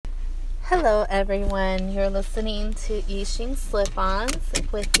Hello everyone, you're listening to Yixing Slip-Ons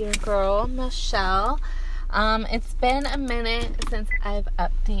with your girl Michelle. It's been a minute since I've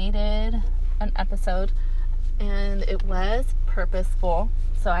updated an episode, and it was purposeful,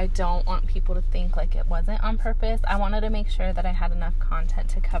 so I don't want people to think like it wasn't on purpose. I wanted to make sure that I had enough content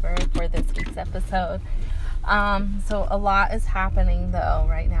to cover for this week's episode. So a lot is happening though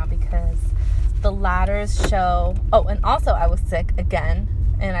right now because the Ladders show, and also I was sick again.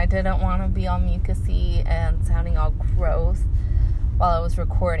 And I didn't want to be all mucusy and sounding all gross while I was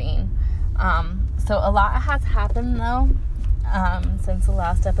recording. So a lot has happened, though, since the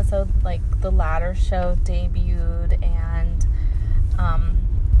last episode. Like, the Ladders show debuted, and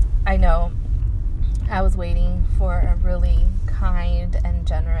I know I was waiting for a really kind and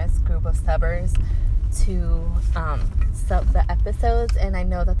generous group of subbers to sub the episodes, and I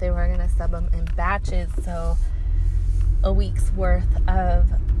know that they were going to sub them in batches, so a week's worth of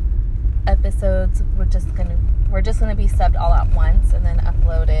episodes we're just gonna be subbed all at once and then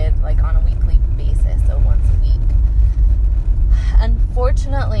uploaded like on a weekly basis, so once a week.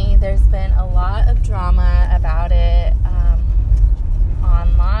 Unfortunately, there's been a lot of drama about it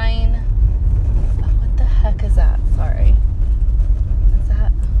online. What the heck is that? Sorry. Is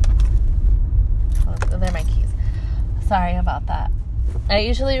that? Oh, they're my keys. Sorry about that. I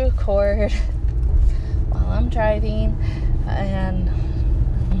usually record while I'm driving, and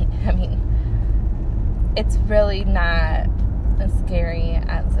I mean, it's really not as scary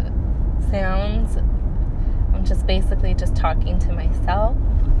as it sounds. I'm just basically just talking to myself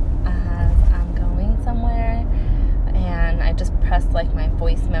as I'm going somewhere, and I just press like my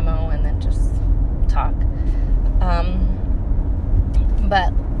voice memo and then just talk.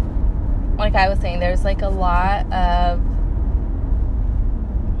 But like I was saying, there's like a lot of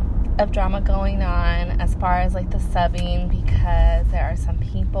drama going on as far as like the subbing, because there are some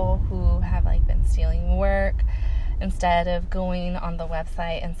people who have like been stealing work instead of going on the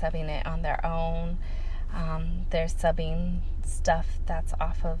website and subbing it on their own. They're subbing stuff that's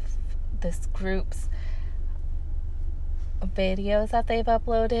off of this group's videos that they've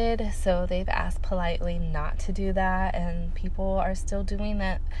uploaded, so they've asked politely not to do that, and people are still doing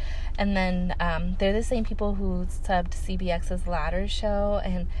that. And then they're the same people who subbed CBX's Ladders show,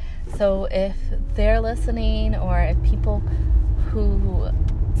 and so if they're listening, or if people who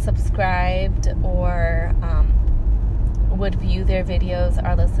subscribed or would view their videos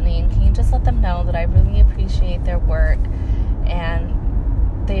are listening, can you just let them know that I really appreciate their work,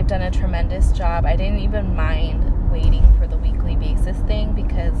 and they've done a tremendous job. I didn't even mind waiting for the weekly basis thing,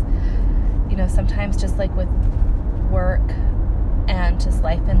 because you know, sometimes just like with work and just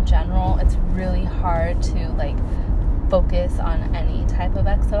life in general, it's really hard to like focus on any type of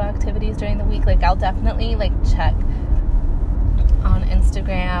EXO activities during the week. Like, I'll definitely like check on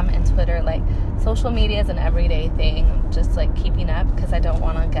Instagram and Twitter. Like, social media is an everyday thing. I'm just like keeping up because I don't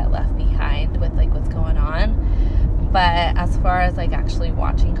want to get left behind with like what's going on. But as far as like actually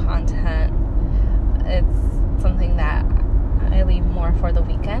watching content, it's something that I leave more for the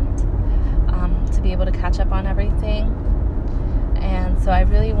weekend, to be able to catch up on everything. And so I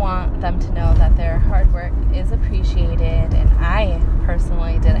really want them to know that their hard work is appreciated, and I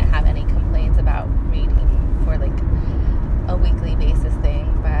personally didn't have any complaints about reading for like a weekly basis thing.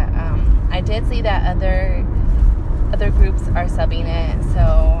 But I did see that other groups are subbing it,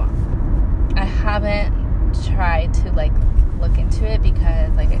 so I haven't tried to like look into it,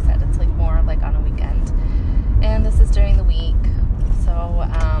 because like I said, it's like more like on a weekend, and this is during the week, so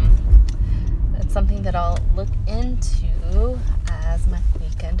it's something that I'll look into as my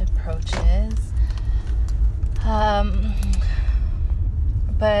weekend approaches.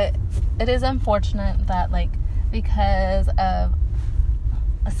 But it is unfortunate that like, because of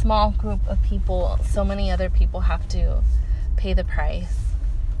a small group of people, so many other people have to pay the price.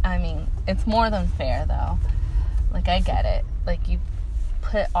 I mean, it's more than fair though. Like, I get it. Like, you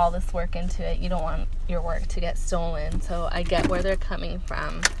put all this work into it. You don't want your work to get stolen. So I get where they're coming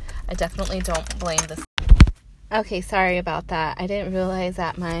from. I definitely don't blame this. Okay, sorry about that. I didn't realize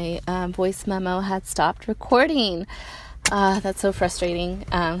that my voice memo had stopped recording. That's so frustrating,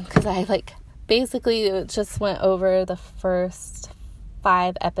 because I like basically just went over the first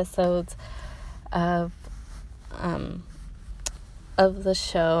 5 episodes of the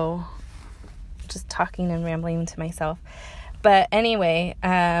show, just talking and rambling to myself. But anyway,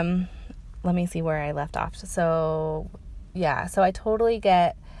 let me see where I left off. So yeah, so I totally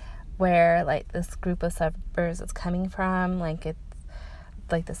get where like this group of subbers is coming from. Like, it's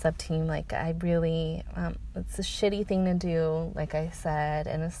like the sub team, like I really it's a shitty thing to do, like I said,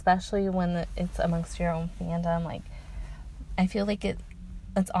 and especially when it's amongst your own fandom. Like, I feel like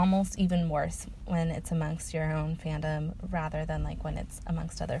it's almost even worse when it's amongst your own fandom rather than like when it's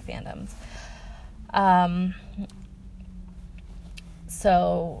amongst other fandoms.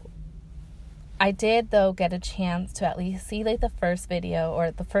 So I did though get a chance to at least see like the first video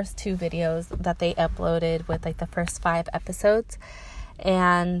or the first 2 videos that they uploaded with like the first 5 episodes,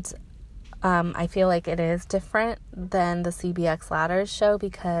 and I feel like it is different than the CBX Ladders show,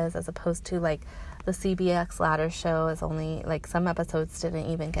 because as opposed to like the CBX Ladders show is only like some episodes didn't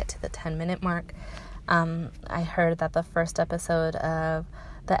even get to the 10-minute mark. I heard that the first episode of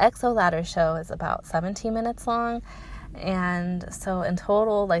the EXO Ladders show is about 17 minutes long. And so in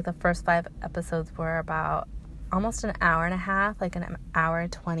total, like the first 5 episodes were about almost an hour and a half, like an hour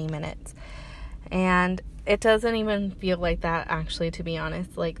and 20 minutes. And it doesn't even feel like that, actually, to be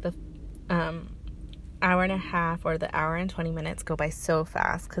honest. Like the hour and a half or the hour and 20 minutes go by so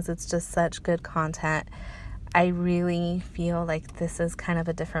fast because it's just such good content. I really feel like this is kind of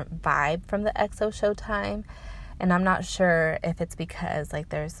a different vibe from the EXO Showtime. And I'm not sure if it's because like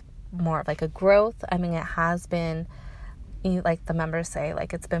there's more of like a growth. I mean, it has been, like the members say,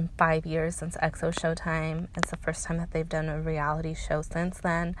 like it's been 5 years since EXO Showtime. It's the first time that they've done a reality show since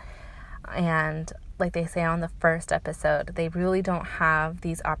then. And like they say on the first episode, they really don't have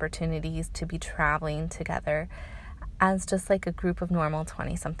these opportunities to be traveling together as just like a group of normal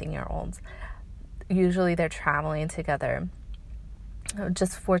 20-something-year-olds. Usually they're traveling together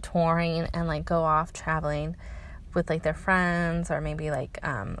just for touring and like go off traveling with like their friends or maybe like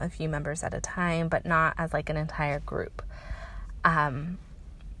a few members at a time, but not as like an entire group. And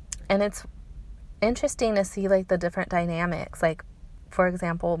it's interesting to see like the different dynamics. Like, for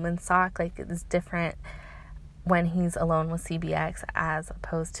example, Minseok like is different when he's alone with CBX as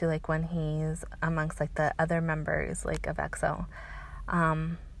opposed to like when he's amongst like the other members like of EXO.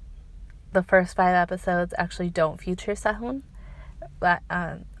 The first 5 episodes actually don't feature Sehun. But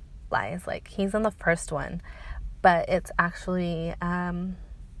lies, like he's in the first one, but it's actually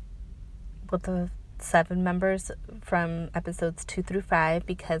with the 7 members from episodes 2 through 5,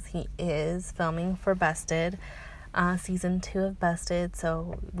 because he is filming for Busted, season 2 of Busted,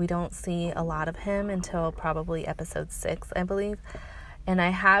 so we don't see a lot of him until probably episode 6, I believe. And I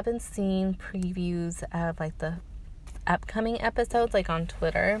haven't seen previews of like the upcoming episodes like on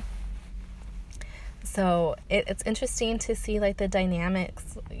Twitter, so it's interesting to see like the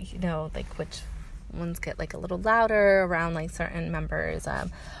dynamics, you know, like which ones get like a little louder around like certain members,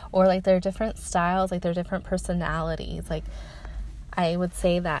 or like their different styles, like their different personalities. Like I would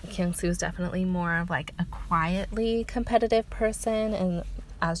say that Kyung-soo is definitely more of like a quietly competitive person, and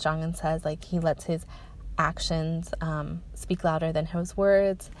as Jongin says, like he lets his actions speak louder than his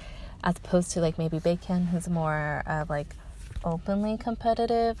words, as opposed to like maybe Baekhyun, who's more of like openly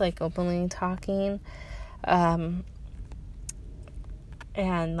competitive, like openly talking,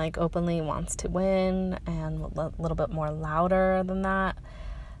 and like openly wants to win, and a little bit more louder than that.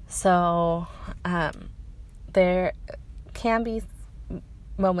 So there can be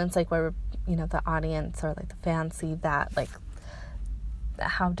moments like where, you know, the audience or like the fans see that like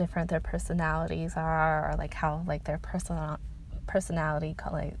how different their personalities are, or like how like their personality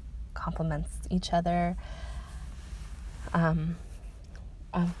like complements each other.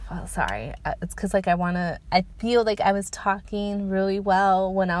 Sorry, it's because like I feel like I was talking really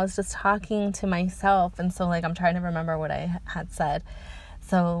well when I was just talking to myself, and so like I'm trying to remember what I had said.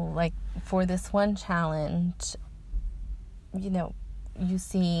 So like for this one challenge, you know, you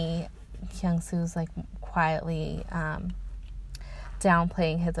see Kyung-soo's like quietly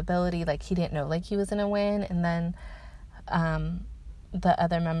downplaying his ability, like he didn't know like he was gonna win, and then the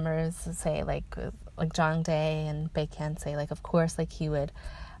other members say like Jongdae and Baekhyun say like of course like he was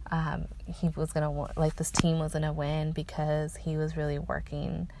gonna like this team was gonna win because he was really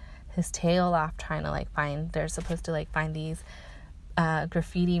working his tail off trying to like they're supposed to like find these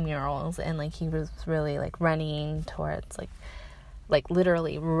graffiti murals, and like he was really like running towards like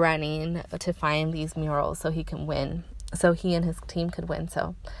literally running to find these murals so he can win, so he and his team could win.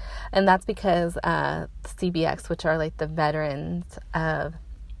 So, and that's because CBX, which are like the veterans of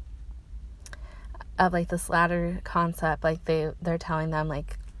like this ladder concept, like they're telling them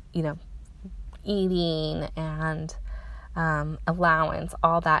like, you know, eating and allowance,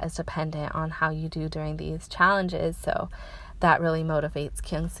 all that is dependent on how you do during these challenges. So that really motivates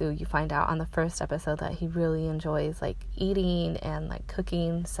Kyung-soo. You find out on the first episode that he really enjoys like eating and like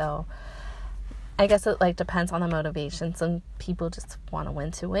cooking. So I guess it like depends on the motivation. Some people just want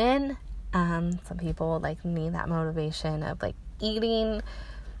to win. Some people like need that motivation of like eating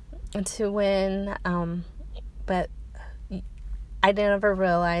to win. But I never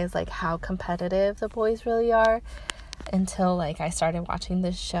realized like how competitive the boys really are. until, like, I started watching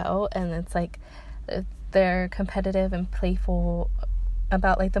this show, and it's, like, they're competitive and playful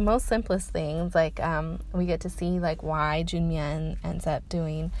about, like, the most simplest things. Like, we get to see, like, why Junmyeon ends up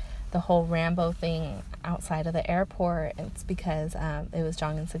doing the whole Rambo thing outside of the airport. It's because it was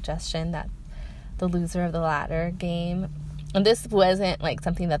Jonghyun's suggestion that the loser of the ladder game, and this wasn't, like,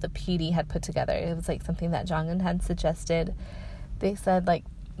 something that the PD had put together. It was, like, something that Jonghyun had suggested. They said, like,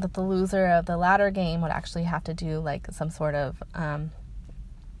 that the loser of the ladder game would actually have to do, like, some sort of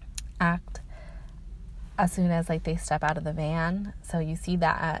act as soon as, like, they step out of the van. So you see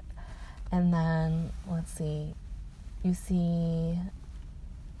that, and then let's see, you see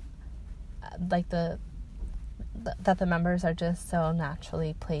like that the members are just so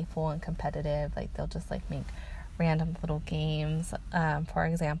naturally playful and competitive. Like, they'll just, like, make random little games. For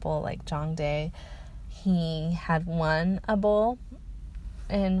example, like, Jongdae, he had won a bowl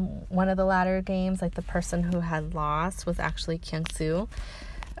in one of the ladder games. Like, the person who had lost was actually Kyung-soo.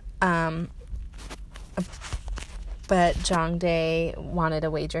 But Jongdae wanted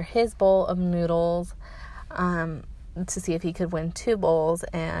to wager his bowl of noodles to see if he could win 2 bowls,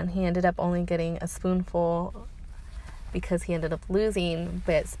 and he ended up only getting a spoonful because he ended up losing.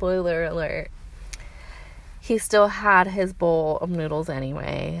 But spoiler alert, he still had his bowl of noodles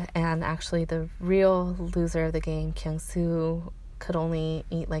anyway. And actually, the real loser of the game, Kyung-soo, could only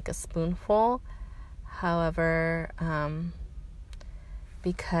eat, like, a spoonful. However,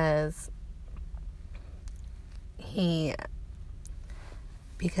 because he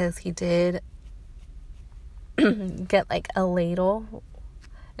did get, like, a ladle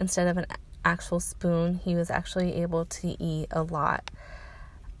instead of an actual spoon, he was actually able to eat a lot,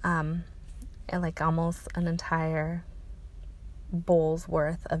 and, like, almost an entire bowl's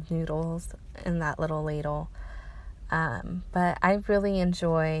worth of noodles in that little ladle. But I really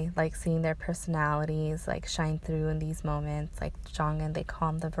enjoy, like, seeing their personalities, like, shine through in these moments. Like, Jonghyun, they call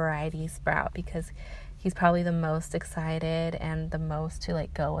him the variety sprout because he's probably the most excited and the most to,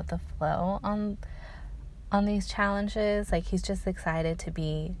 like, go with the flow on these challenges. Like, he's just excited to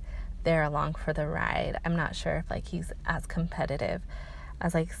be there along for the ride. I'm not sure if, like, he's as competitive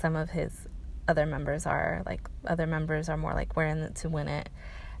as, like, some of his other members are. Like, other members are more like, we're in it to win it,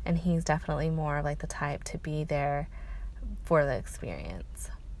 and he's definitely more like the type to be there for the experience.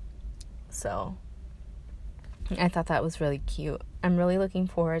 So I thought that was really cute. I'm really looking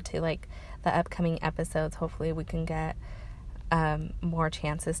forward to, like, the upcoming episodes. Hopefully we can get more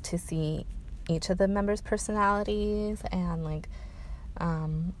chances to see each of the members' personalities, and, like,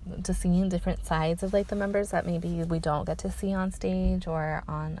 to seeing different sides of, like, the members that maybe we don't get to see on stage or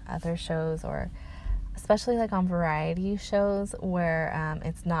on other shows, or especially, like, on variety shows where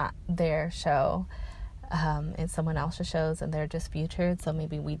it's not their show, it's someone else's shows and they're just featured. So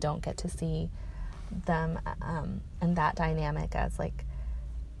maybe we don't get to see them and that dynamic, as, like,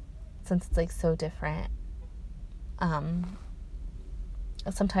 since it's, like, so different.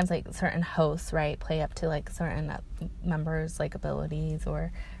 Sometimes, like, certain hosts, right, play up to, like, certain members' like abilities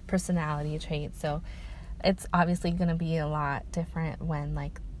or personality traits. So it's obviously going to be a lot different when,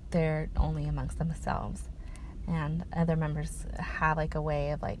 like, they're only amongst themselves, and other members have, like, a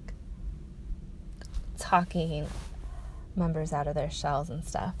way of, like, talking members out of their shells and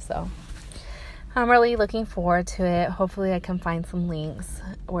stuff. So I'm really looking forward to it. Hopefully I can find some links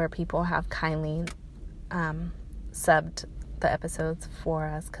where people have kindly subbed the episodes for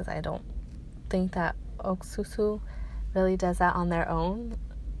us, because I don't think that Oksusu really does that on their own,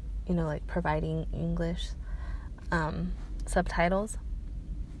 you know, like, providing English subtitles.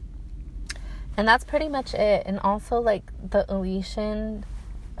 And that's pretty much it. And also, like, the Elysian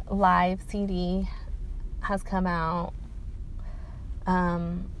live CD has come out,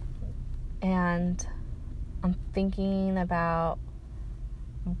 and I'm thinking about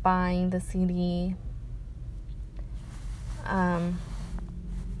buying the CD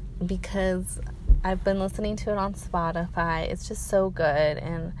because I've been listening to it on Spotify. It's just so good,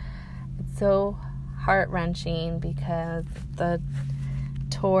 and it's so heart-wrenching because the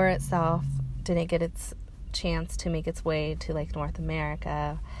tour itself didn't get its chance to make its way to, like, North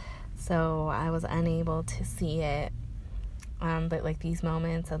America, so I was unable to see it. But, like, these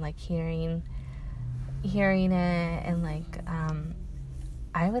moments and, like, hearing it, and, like,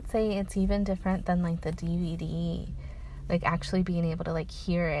 I would say it's even different than, like, the DVD. Like, actually being able to, like,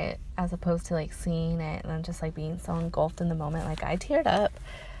 hear it as opposed to, like, seeing it and just, like, being so engulfed in the moment. Like, I teared up.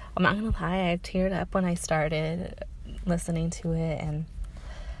 I'm not gonna lie, I teared up when I started listening to it,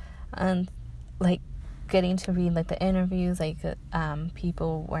 and like, getting to read, like, the interviews. Like,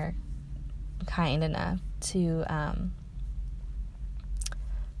 people were kind enough to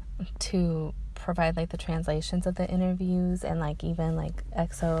provide like the translations of the interviews, and like even like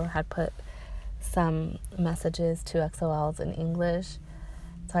EXO had put some messages to EXO-Ls in English.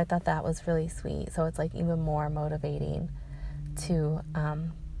 So I thought that was really sweet. So it's like even more motivating to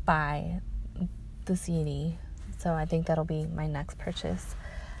buy the CD. So I think that'll be my next purchase,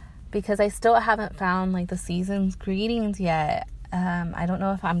 because I still haven't found like the season's greetings yet. I don't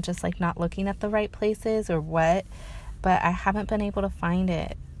know if I'm just like not looking at the right places or what, but I haven't been able to find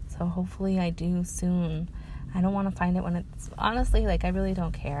it. So hopefully I do soon. I don't want to find it when it's, honestly, like I really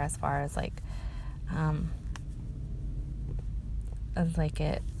don't care as far as like as like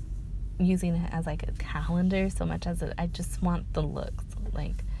it, using it as like a calendar so much as I just want the looks.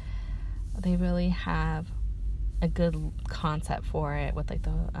 Like they really have a good concept for it with like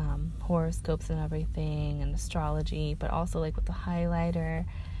the horoscopes and everything and astrology, but also like with the highlighter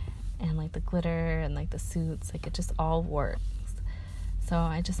and like the glitter and like the suits, like it just all works. So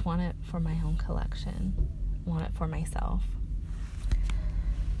I just want it for my own collection, want it for myself.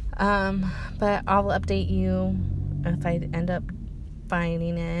 But I'll update you if I end up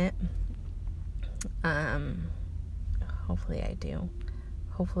finding it. Hopefully I do.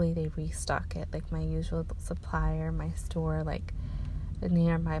 Hopefully they restock it. Like my usual supplier, my store, like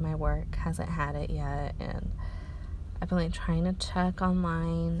nearby my work hasn't had it yet, and I've been like trying to check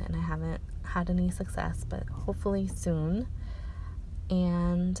online and I haven't had any success, but hopefully soon.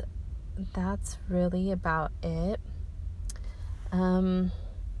 And that's really about it.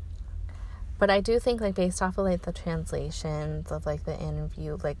 But I do think like based off of like the translations of like the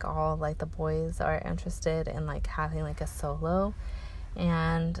interview, like all like the boys are interested in like having like a solo,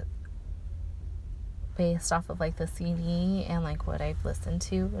 and based off of like the CD and like what I've listened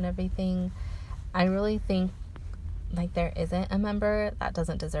to and everything, I really think like there isn't a member that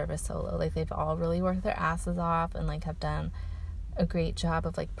doesn't deserve a solo. Like they've all really worked their asses off and like have done a great job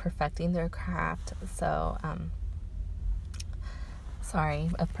of like perfecting their craft. So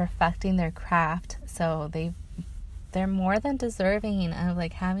of perfecting their craft. So they're more than deserving of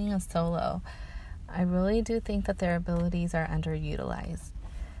like having a solo. I really do think that their abilities are underutilized.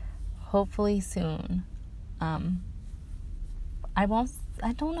 Hopefully soon. I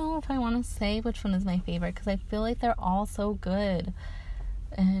don't know if I want to say which one is my favorite, because I feel like they're all so good.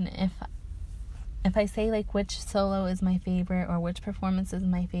 And if I say like which solo is my favorite or which performance is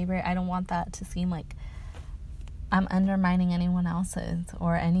my favorite, I don't want that to seem like I'm undermining anyone else's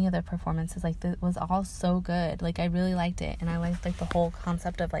or any of the performances. Like it was all so good. Like I really liked it, and I liked like the whole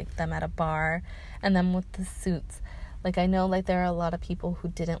concept of like them at a bar and them with the suits. Like I know like there are a lot of people who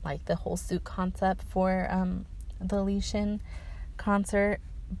didn't like the whole suit concept for the Yixing concert,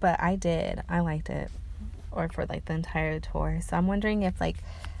 but I did. I liked it, or for like the entire tour. So I'm wondering if like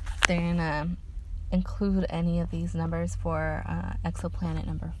they're gonna include any of these numbers for Exoplanet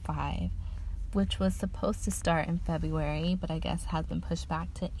number 5, which was supposed to start in February, but I guess has been pushed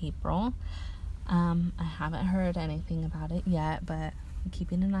back to April. I haven't heard anything about it yet, but I'm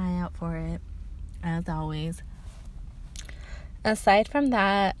keeping an eye out for it, as always. Aside from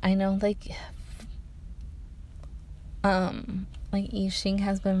that, I know like Yixing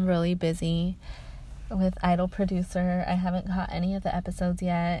has been really busy with Idol Producer. I haven't caught any of the episodes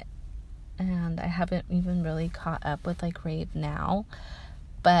yet, and I haven't even really caught up with like Rave Now,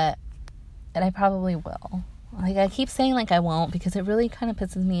 and I probably will. Like I keep saying like I won't, because it really kind of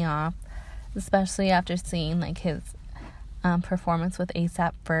pisses me off, especially after seeing like his performance with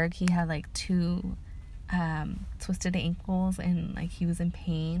A$AP Ferg. He had like 2 twisted ankles, and like he was in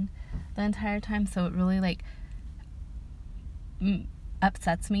pain the entire time. So it really like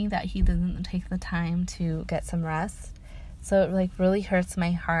upsets me that he doesn't take the time to get some rest. So it like really hurts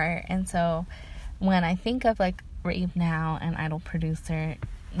my heart. And so when I think of like Rave Now and Idol Producer,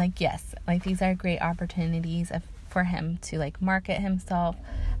 like yes, like these are great opportunities for him to like market himself,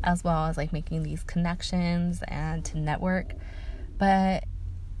 as well as like making these connections and to network. But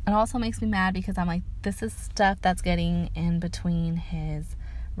it also makes me mad because I'm like, this is stuff that's getting in between his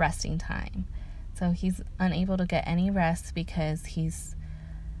resting time. So he's unable to get any rest because he's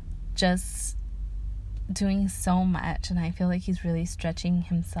just doing so much, and I feel like he's really stretching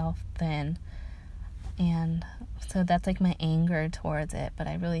himself thin. And so that's like my anger towards it, but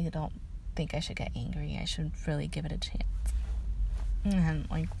I really don't think I should get angry. I should really give it a chance and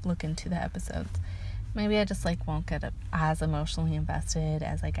like look into the episodes. Maybe I just like won't get as emotionally invested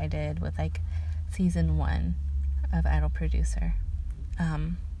as like I did with like season 1 of Idol Producer.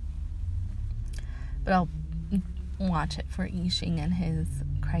 But I'll watch it for Yixing and his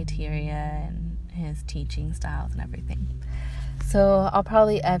criteria and his teaching styles and everything. So I'll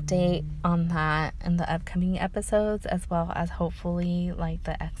probably update on that in the upcoming episodes, as well as hopefully like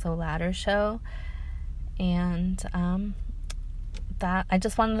the EXO Ladders show. And that I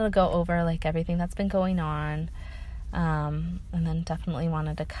just wanted to go over like everything that's been going on, and then definitely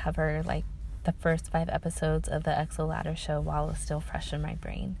wanted to cover like the first 5 episodes of the EXO Ladders show while it's still fresh in my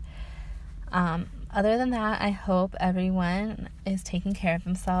brain. Other than that, I hope everyone is taking care of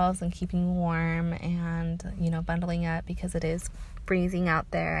themselves and keeping warm and, bundling up, because it is freezing out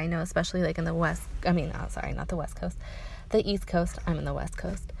there. I know, especially like in the West, not the West Coast, the East Coast. I'm in the West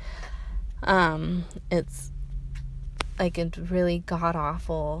Coast. It's like it's really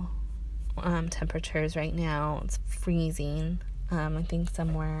god-awful temperatures right now. It's freezing. I think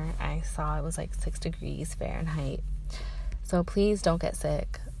somewhere I saw it was like 6 degrees Fahrenheit. So please don't get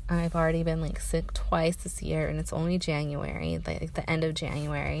sick. I've already been like sick twice this year, and it's only January, like the end of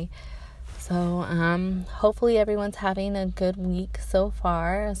January. So hopefully everyone's having a good week so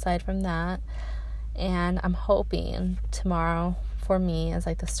far, aside from that. And I'm hoping tomorrow for me is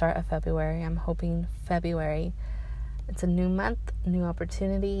like the start of February. I'm hoping February, it's a new month, new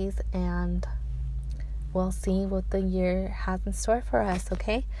opportunities, and we'll see what the year has in store for us,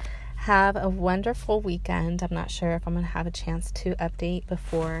 okay? Have a wonderful weekend. I'm not sure if I'm going to have a chance to update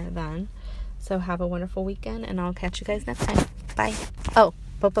before then. So have a wonderful weekend, and I'll catch you guys next time. Bye. Oh,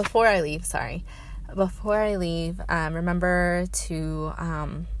 but before I leave, remember to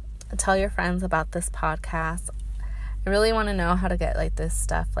tell your friends about this podcast. I really want to know how to get like this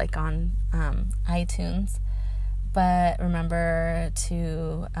stuff like on iTunes. But remember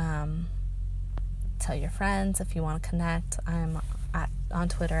to tell your friends if you want to connect. I'm on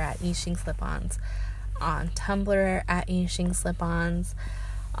Twitter at Yixing Slip-Ons, on Tumblr at Yixing Slip-Ons,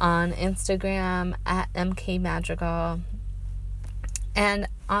 on Instagram at MK Madrigal, and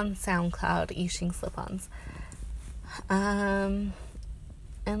on SoundCloud Yixing Slip-Ons. And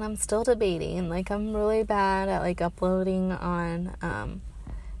I'm still debating. Like, I'm really bad at like uploading on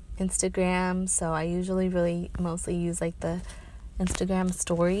Instagram, so I usually mostly use like the Instagram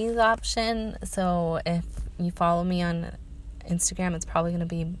stories option. So if you follow me on Instagram, it's probably going to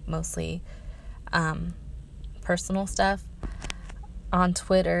be mostly personal stuff. On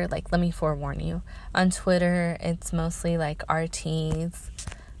Twitter, like, let me forewarn you, on Twitter it's mostly like RTs,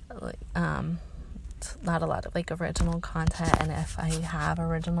 not a lot of like original content, and if I have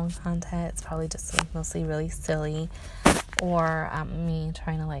original content, it's probably just like mostly really silly, or me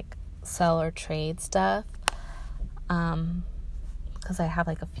trying to like sell or trade stuff, because I have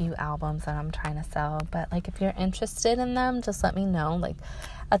like a few albums that I'm trying to sell. But like, if you're interested in them, just let me know. Like,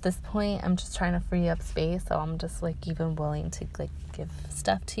 at this point, I'm just trying to free up space, so I'm just like even willing to like give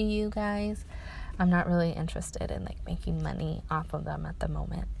stuff to you guys. I'm not really interested in like making money off of them at the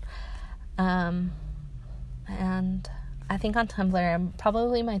moment. And I think on Tumblr,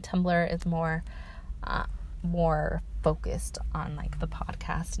 probably my Tumblr is more focused on like the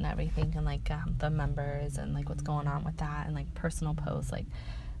podcast and everything, and like the members and like what's going on with that, and like personal posts, like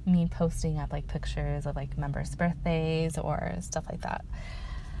me posting up like pictures of like members' birthdays or stuff like that.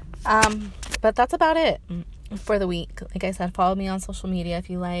 But that's about it for the week. Like I said, follow me on social media if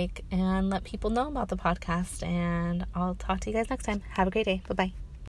you like, and let people know about the podcast, and I'll talk to you guys next time. Have a great day. Bye-bye.